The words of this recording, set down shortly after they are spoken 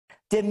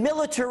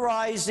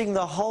demilitarizing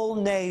the whole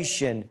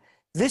nation.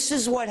 This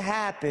is what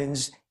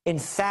happens in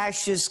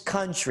fascist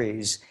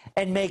countries.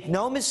 And make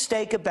no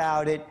mistake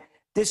about it,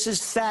 this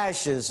is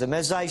fascism.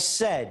 As I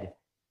said,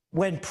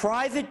 when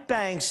private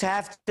banks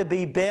have to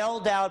be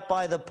bailed out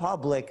by the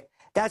public,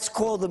 that's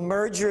called the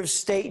merger of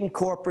state and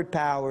corporate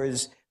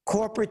powers.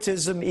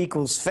 Corporatism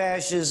equals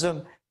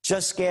fascism.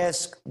 Just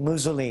ask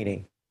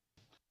Mussolini.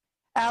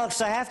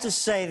 Alex, I have to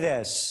say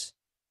this.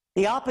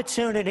 The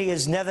opportunity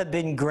has never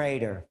been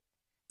greater.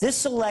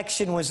 This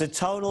election was a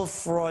total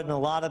fraud, and a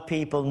lot of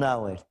people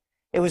know it.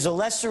 It was a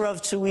lesser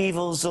of two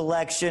evils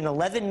election.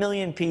 11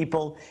 million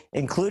people,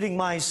 including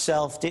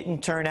myself,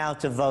 didn't turn out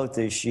to vote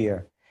this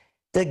year.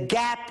 The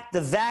gap,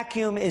 the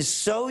vacuum is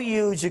so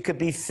huge it could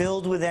be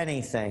filled with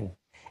anything.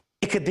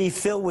 It could be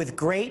filled with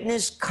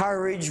greatness,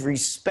 courage,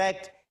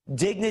 respect,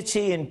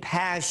 dignity, and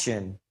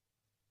passion,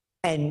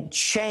 and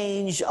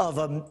change of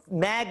a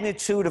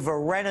magnitude of a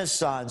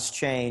renaissance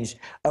change,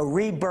 a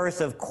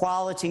rebirth of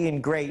quality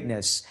and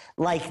greatness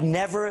like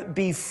never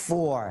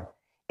before.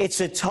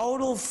 It's a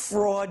total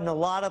fraud, and a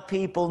lot of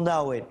people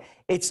know it.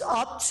 It's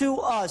up to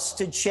us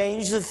to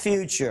change the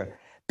future,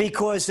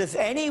 because if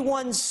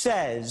anyone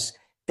says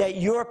that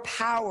you're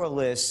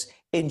powerless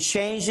in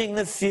changing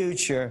the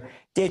future,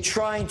 they're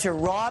trying to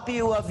rob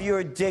you of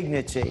your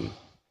dignity,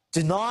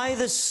 deny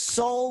the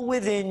soul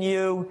within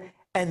you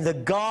and the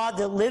God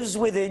that lives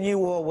within you,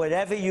 or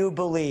whatever you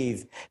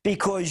believe,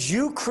 because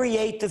you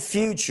create the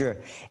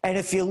future. And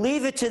if you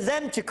leave it to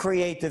them to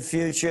create the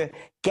future,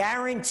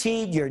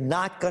 guaranteed you're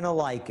not going to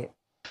like it.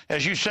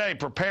 As you say,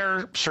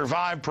 prepare,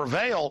 survive,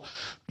 prevail,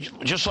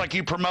 just like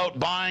you promote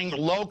buying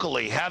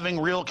locally, having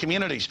real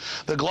communities.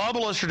 The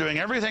globalists are doing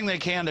everything they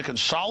can to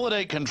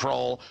consolidate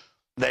control.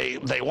 They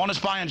want us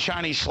buying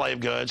Chinese slave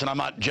goods, and I'm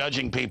not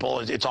judging people.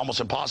 It's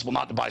almost impossible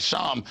not to buy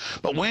some.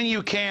 But when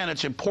you can,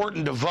 it's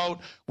important to vote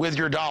with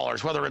your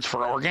dollars, whether it's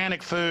for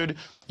organic food,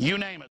 you name it.